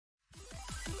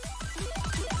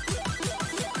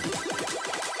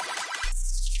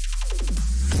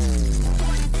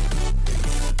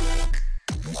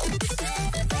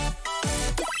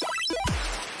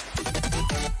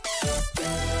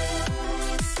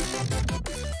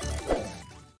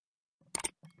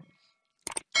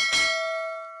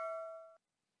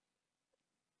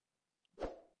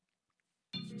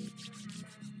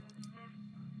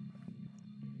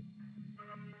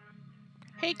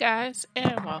Hey guys,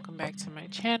 and welcome back to my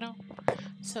channel.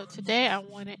 So today I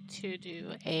wanted to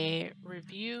do a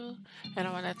review, and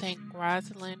I want to thank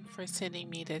Rosalind for sending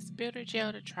me this builder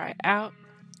gel to try out.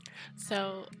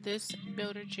 So this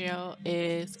builder gel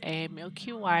is a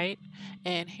milky white,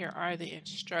 and here are the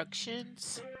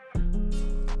instructions.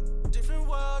 Different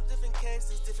world, different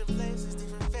cases, different places,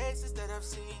 different faces that I've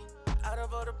seen. Out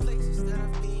of all the places that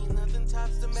I've been, nothing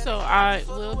tops the So I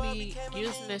will be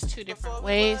using this two different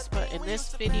ways, but in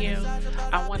this video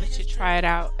I wanted to try it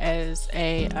out as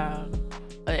a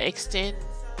extend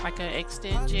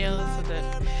gel, so the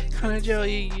kind of gel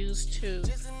you use to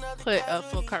put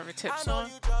full cover tips on.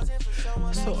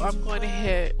 So I'm going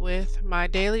ahead with my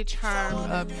Daily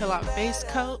Charm Peel Out Base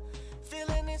Coat.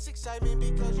 Feeling this excitement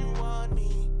because you want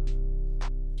me.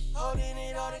 Holding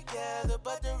it all together,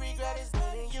 but the regret is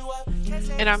letting you up.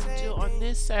 And I'm on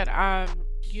this set, I'm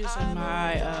using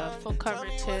my full cover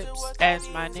tips as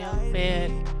my nail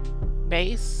bed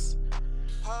base.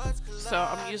 So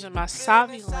I'm using my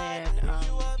Rosalind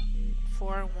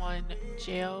 4-in-1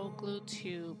 gel glue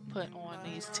to put on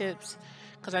these tips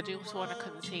because I do want to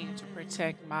continue to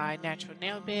protect my natural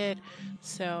nail bed.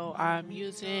 So I'm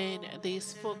using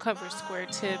these full cover square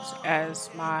tips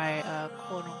as my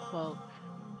quote unquote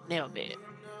nail bed.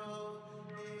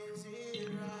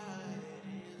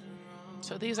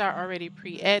 So these are already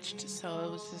pre-etched, so it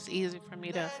was just easy for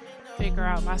me to figure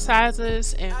out my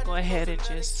sizes and go ahead and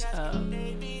just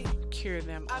cure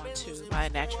them onto my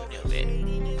natural nail bed.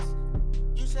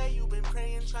 You say you've been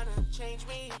praying, trying to change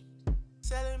me.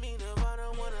 Selling me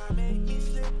Nirvana, wanna make me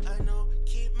slip. I know,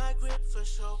 keep my grip for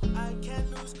sure. I can't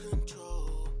lose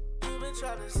control. You've been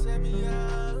trying to set me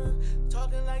up,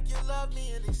 talking like you love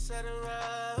me and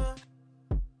etc.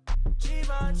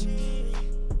 Givenchy.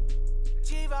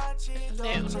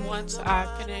 Then once I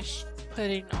finish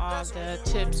putting all the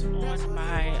tips on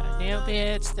my nail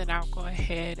beds, then I'll go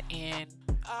ahead and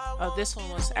this one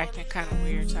was acting kind of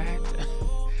weird, so I had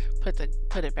to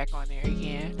put it back on there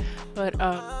again. But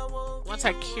once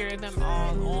I cure them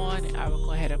all on, I will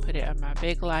go ahead and put it on my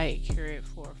big light, cure it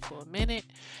for a full minute,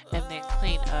 and then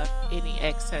clean up any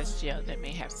excess gel that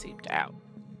may have seeped out.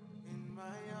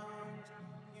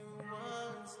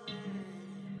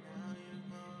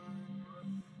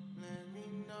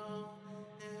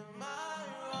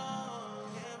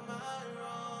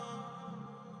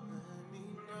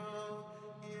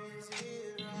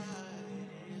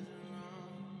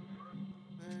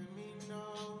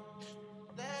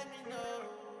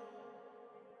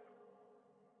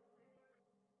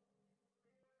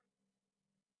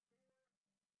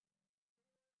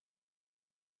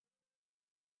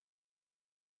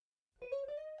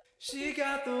 She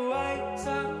got the white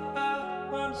top, I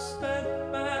want to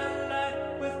spend my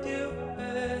life with you,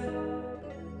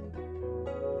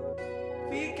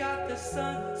 We got the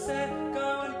sunset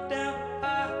going down,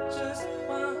 I just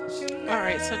want you now.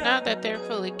 Alright, so now that they're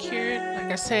fully cured,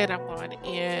 like I said, I'm going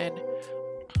in.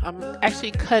 I'm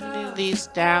actually cutting these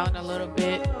down a little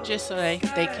bit just so they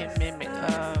can mimic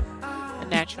a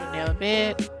natural nail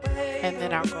bed. And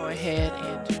then I'll go ahead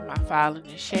and do my filing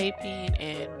and shaping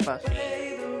and buffing.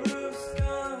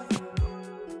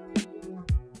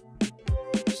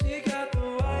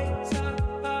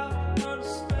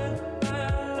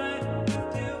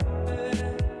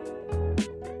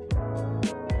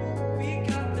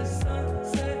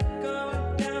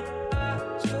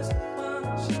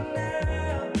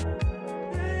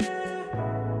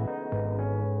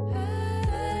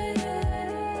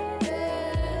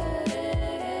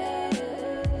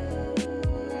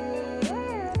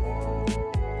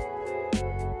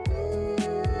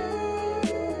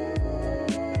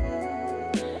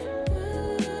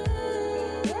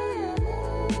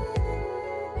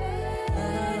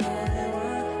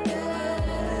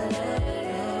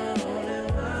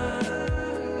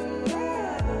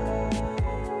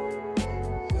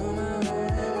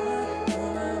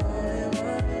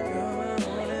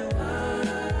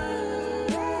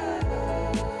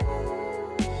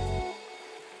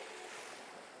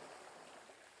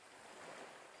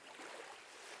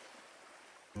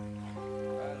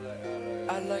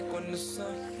 I like when the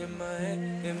sun in my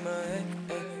head,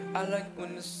 ay. I like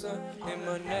when the sun in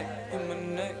my neck,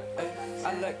 ay.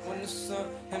 I like when the sun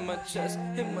in my chest,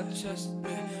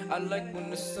 man. I like when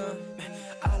the sun, man.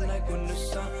 I like when the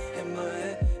sun in my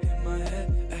head,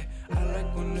 ay. I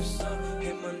like when the sun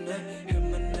in my neck,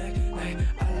 ay.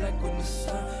 I like when the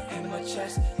sun in my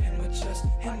chest, in my chest.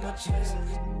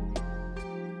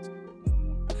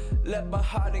 Left my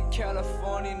heart in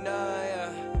California now,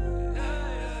 yeah.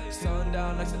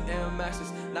 Sundown like some Air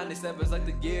Maxes, 97's like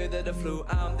the year that I flew.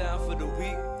 I'm down for the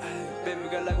week. Baby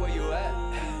girl, like where you at?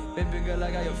 Baby girl,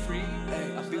 I got you free.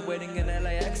 Ay, I'll be waiting in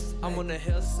LAX. I'm on the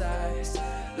hillside.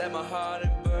 Let my heart in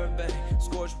Burbank.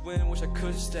 Scorched wind, wish I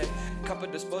could stay. Cup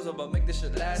of disposal, but make this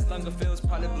shit last longer. Feels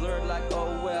probably blurred like,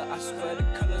 oh well. I swear the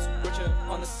colors richer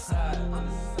on the side.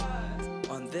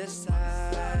 On this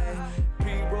side.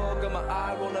 Pre-roll, got my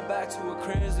eye rolling back to a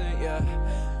crimson, yeah.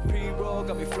 Pre-roll,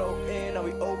 got me floating. Are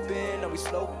we open? Are we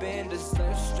sloping? This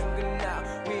life stronger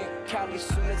now. We in Cali,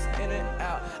 soon as in and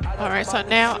out. Alright, so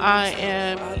now I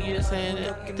am using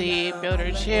the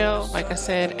builder gel, like I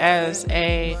said, as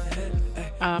a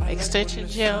extension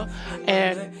gel,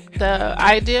 and the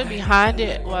idea behind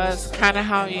it was kind of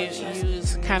how you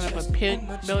use kind of a pin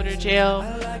builder gel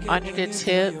under the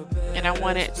tip, and I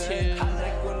wanted to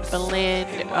blend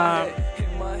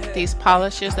these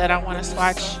polishes that I want to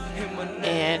swatch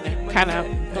and kind of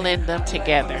blend them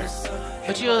together.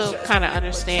 But you'll kind of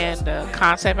understand the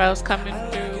concept I was coming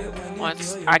through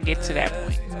once I get to that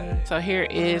point. So here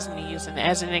is me using it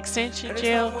as an extension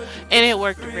gel, and it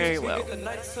worked very well.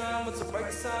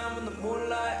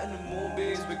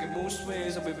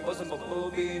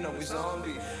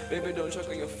 Baby, don't choke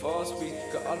on your false beat.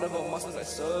 Got all of her muscles like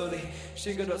Sully.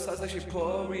 She got those sides like she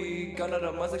Pori. Got all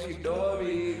the muscles like she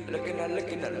Dory. Looking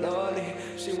at lolly.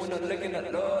 She wanna looking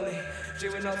at lolly. She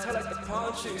went out tell like the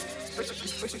punches.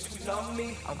 Especially sweet on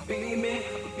me. I'm beaming,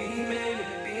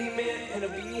 and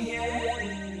I'm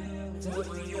beaming.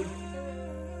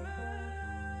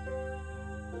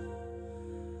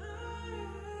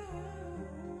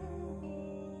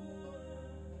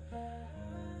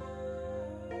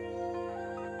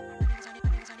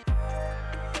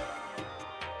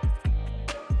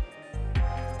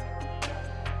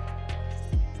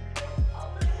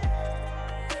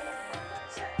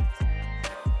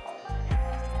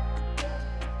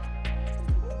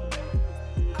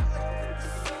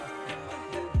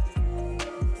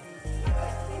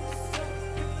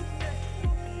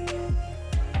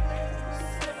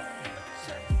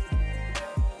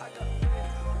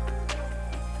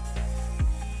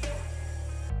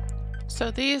 So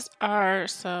these are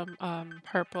some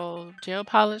purple gel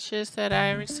polishes that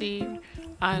I received.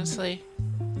 Honestly,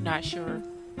 not sure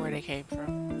where they came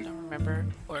from. Don't remember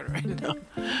ordering them.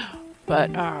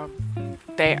 But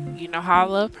they, you know how I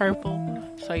love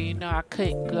purple, so you know I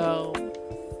couldn't go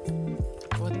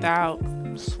without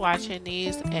swatching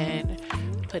these and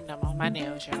putting them on my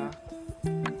nails, y'all.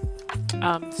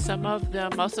 Some of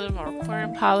them, most of them are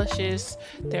aquarium polishes.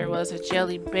 There was a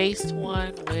jelly based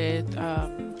one with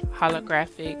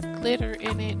holographic glitter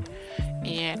in it,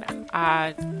 and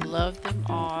I love them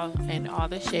all in all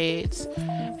the shades,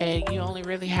 and you only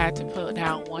really had to put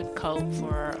down one coat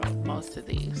for most of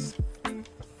these.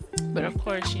 But of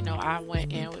course, you know, I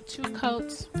went in with 2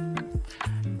 coats,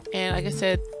 and like I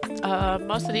said,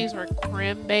 most of these were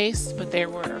creme based, but there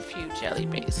were a few jelly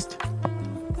based.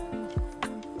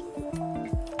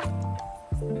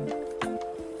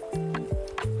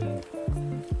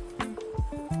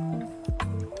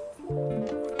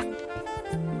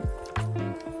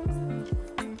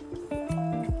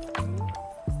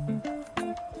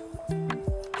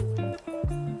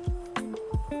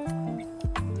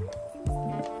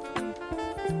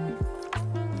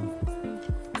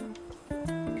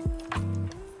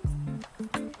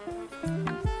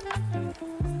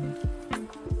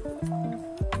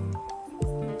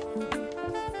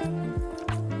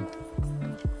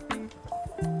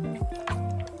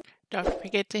 Don't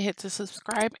forget to hit the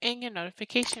subscribe and your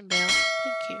notification bell.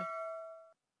 Thank you.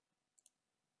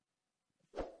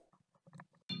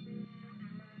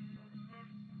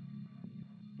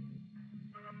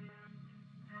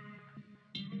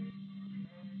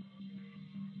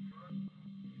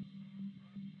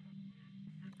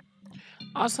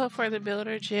 Also, for the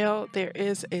builder gel, there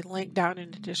is a link down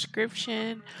in the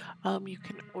description. You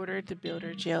can order the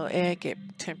builder gel and get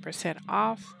 10%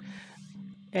 off.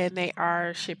 And they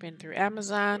are shipping through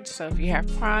Amazon, so if you have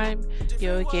Prime,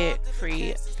 you'll get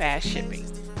free fast shipping.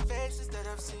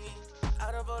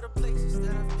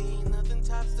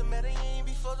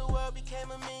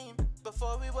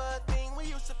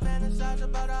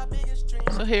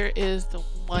 So here is the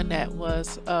one that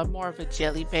was more of a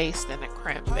jelly base than a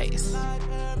creme base,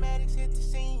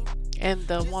 and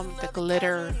the one with the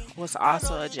glitter was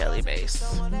also a jelly base.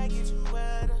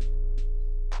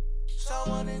 I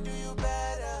wanna do you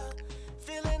better.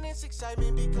 Feeling this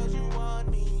excitement because you want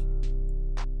me.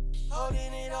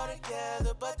 Holding it all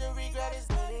together, but the regret is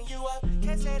letting you up.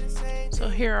 Can't say the same. So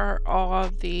here are all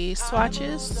the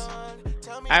swatches.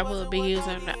 I will be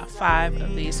using 5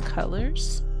 of these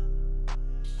colors.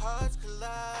 Hearts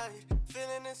collide,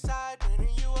 feeling inside,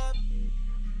 bringing you up.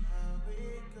 How we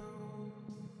go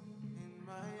in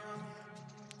my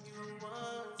arms.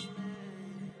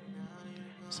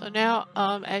 So now,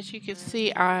 as you can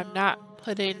see, I'm not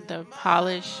putting the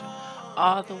polish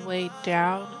all the way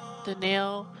down the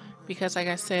nail because, like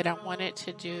I said, I wanted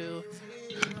to do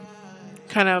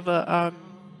kind of a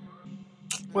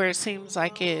where it seems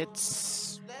like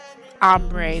it's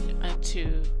ombre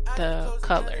into the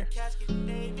color.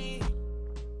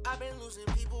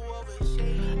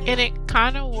 And it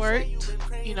kind of worked.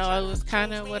 You know, it was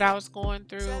kind of what I was going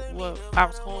through, what I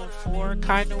was going for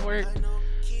kind of worked.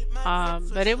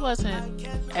 But it wasn't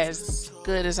as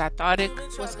good as I thought it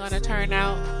was going to turn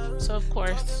out. So of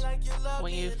course,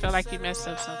 when you feel like you messed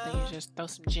up something, you just throw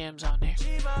some gems on there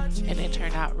and it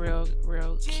turned out real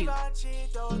cute.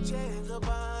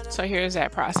 So here's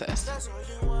that process.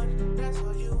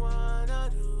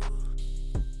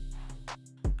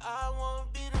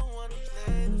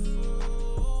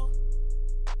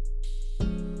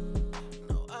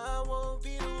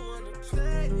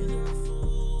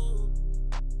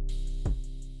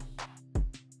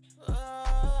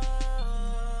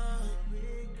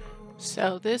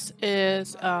 So this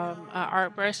is an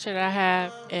art brush that I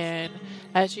have, and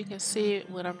as you can see,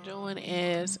 what I'm doing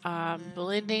is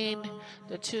blending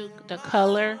the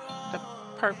color, the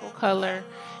purple color,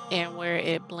 and where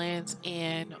it blends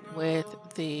in with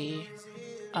the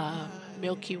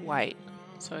milky white,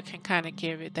 so it can kind of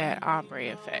give it that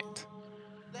ombre effect.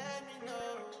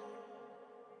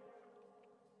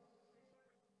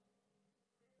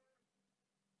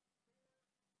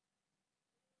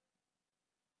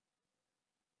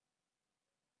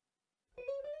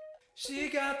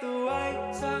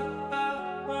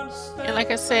 And like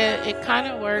I said, it kind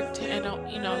of worked in a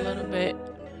little bit,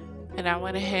 and I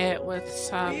went ahead with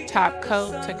some top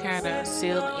coat to kind of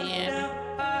seal in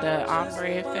the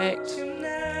ombre effect.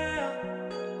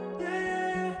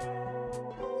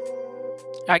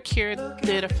 I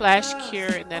did a flash cure,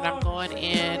 and then I'm going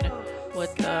in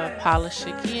with the polish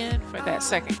again for that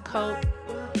second coat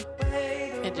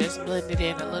and just blend it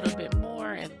in a little bit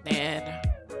more, and then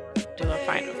do a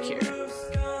final cure.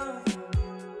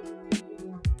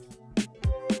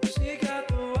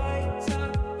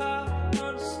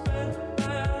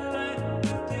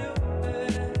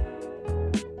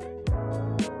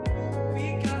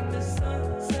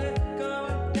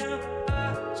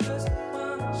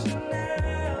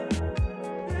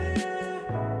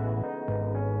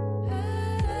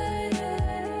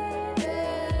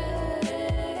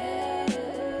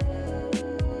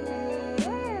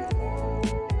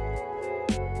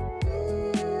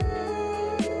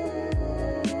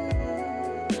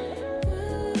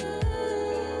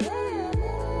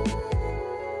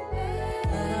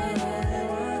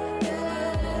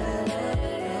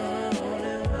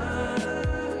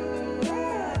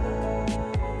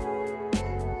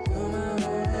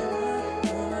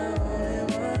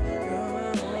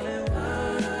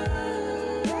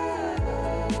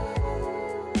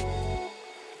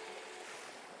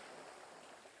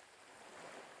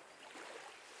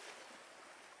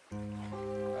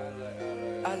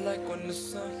 I like when the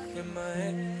sun in my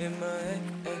head,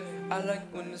 ay. I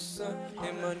like when the sun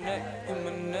in my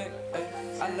neck, ay.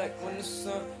 I like when the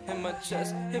sun in my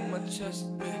chest,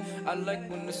 man. I like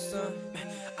when the sun, man.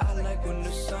 I like when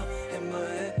the sun in my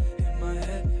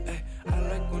head, ay. I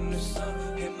like when the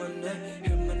sun in my neck,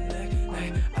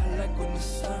 ay. I like when the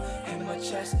sun in my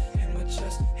chest, in my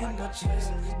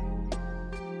chest.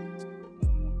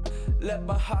 Left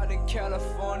my heart in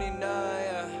California now,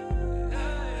 yeah.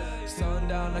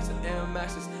 Sundown like some Air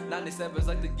Maxes. 97's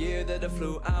like the year that I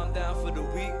flew. I'm down for the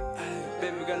week.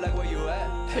 Baby girl, like where you at?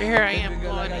 So here I am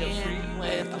going in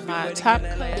with my top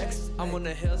coat. I'm on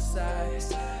the hillside.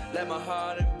 Let my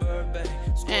heart in Burbank.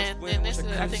 And then this is,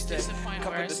 I think this is the point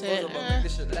where I said,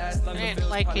 I didn't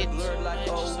like it too much,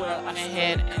 so I went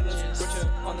ahead and just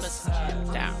put some gems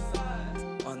down.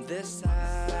 On this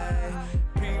side,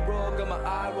 pre-roll, got my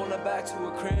eye rolling back to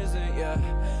a crimson, yeah.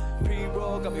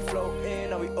 Pre-roll, got me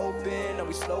floating, are we open, are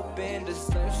we sloping, the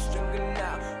sun's stringing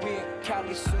out, we in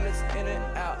Cali, soon it's in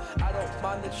and out, I don't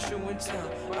mind that you in town,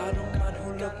 I don't mind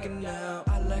who looking now,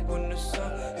 I like when the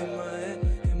sun in my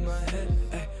head,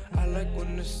 ay. I like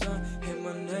when the sun hit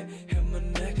my neck,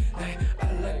 ay.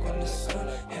 I like when the sun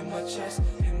hit my chest,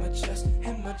 in my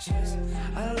chest.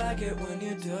 I like it when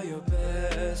you do your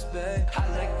best, babe. I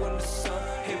like when the sun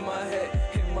hit my head,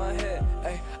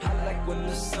 ay. I like when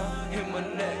the sun hit my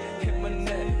neck,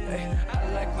 ay. I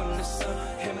like when the sun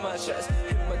hit my chest,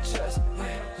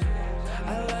 ay. I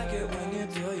like it when you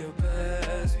do your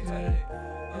best, babe.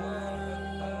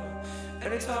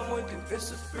 Anytime time with you,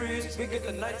 it's a breeze. We get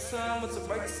the nighttime, it's the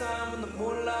right time, when the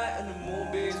moonlight and the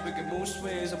moonbeams. We get mood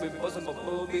swings, and we buzzing but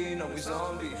movie, no we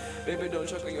zombie. Baby, don't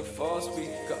choke on your false beat.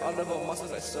 Got all of our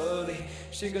muscles like Sully.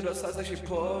 She got her size like she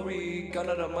Pori. Got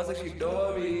all the muscles like she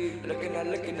Dory. Looking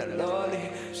at lolly.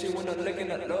 She wanna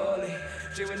licking at lolly.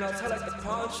 She went out like the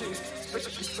palm trees.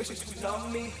 Especially she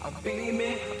love me.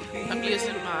 I'm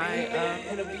using my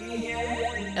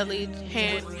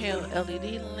handheld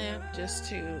LED lamp just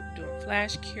to do a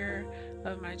flash cure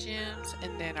of my gems,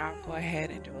 and then I'll go ahead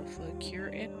and do a full cure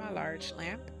in my large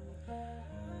lamp.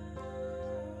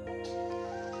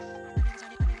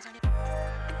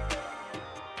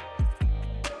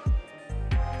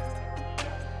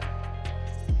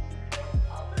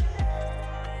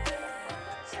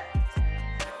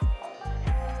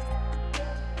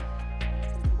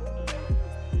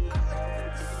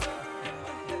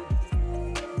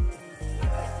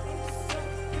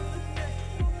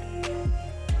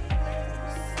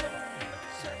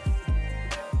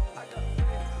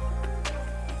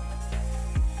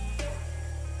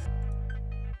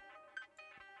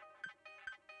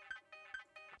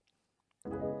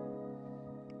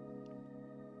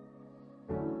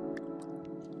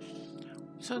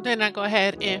 So then I go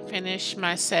ahead and finish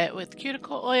my set with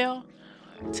cuticle oil.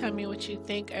 Tell me what you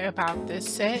think about this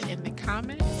set in the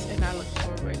comments, and I look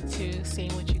forward to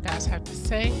seeing what you guys have to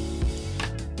say.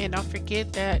 And don't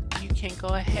forget that you can go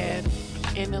ahead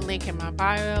in the link in my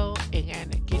bio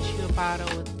and get you a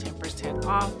bottle with 10%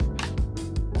 off.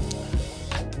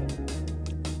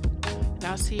 And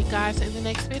I'll see you guys in the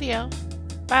next video.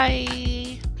 Bye!